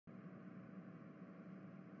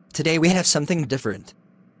Today we have something different.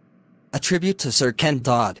 A tribute to Sir Ken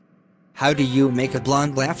Dodd. How do you make a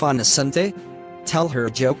blonde laugh on a Sunday? Tell her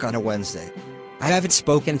a joke on a Wednesday. I haven't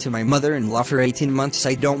spoken to my mother-in-law for 18 months.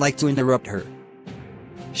 I don't like to interrupt her.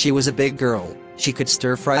 She was a big girl. She could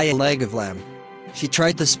stir-fry a leg of lamb. She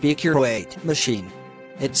tried the speak your weight machine.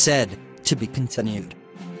 It said, to be continued.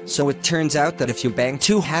 So it turns out that if you bang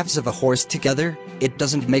two halves of a horse together, it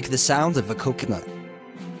doesn't make the sound of a coconut.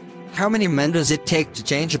 How many men does it take to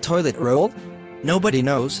change a toilet roll? Nobody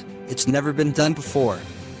knows. It's never been done before.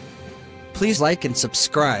 Please like and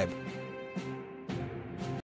subscribe.